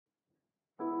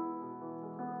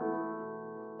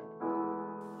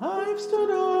I've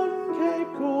stood on Cape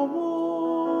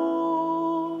Cornwall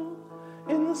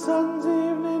in the sun's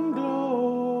evening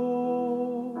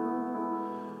glow,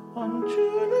 on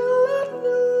Trunil at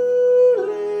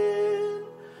Newlyn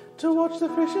to watch the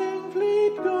fishing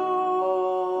fleet go,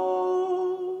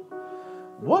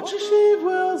 watch the sheave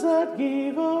wheels at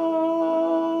Giver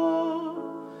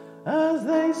as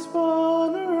they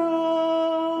spun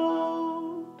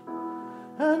around,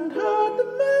 and heard the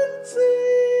men singing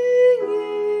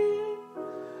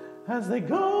as they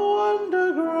go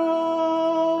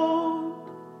underground,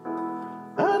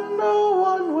 and no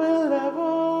one will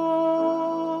ever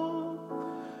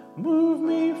move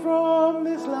me from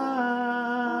this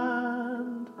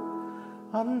land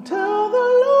until the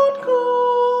Lord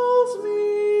calls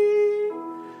me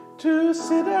to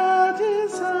sit at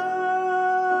his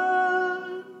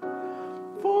hand.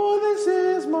 For this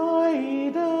is my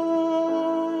Eden,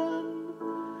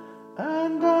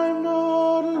 and I'm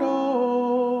not alone.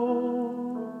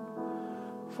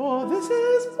 For this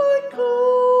is my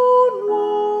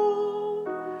Cornwall,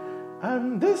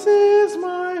 and this is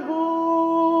my home.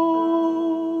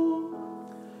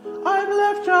 I've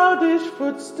left childish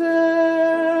footsteps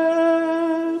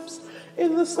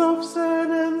in the soft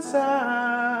sand and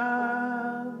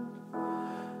sand.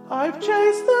 I've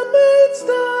chased the maids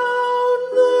down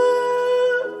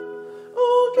there,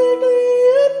 all giggly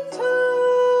and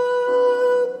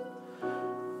tan.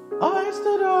 I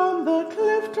stood on the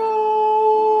cliff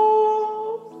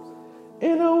tops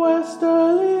in a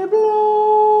westerly blow,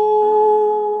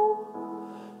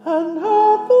 and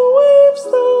heard the waves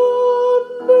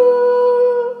thunder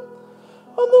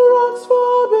on the rocks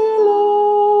far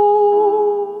below,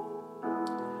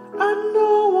 and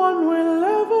no one will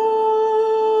ever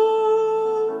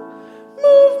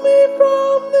move me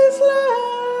from this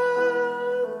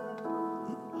land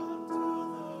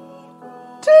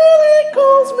till he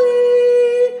calls me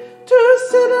to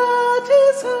sit at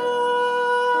his hand.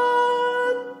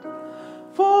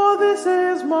 For this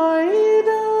is my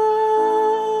Eden,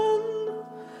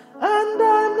 and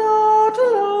I'm not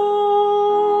alone.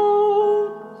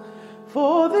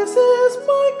 For this is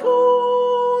my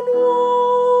Cornwall,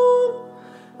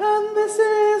 and this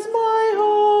is my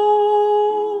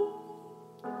home.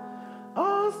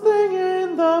 Last thing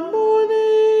in the morning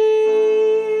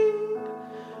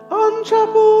on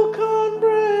Chapel Cornwall,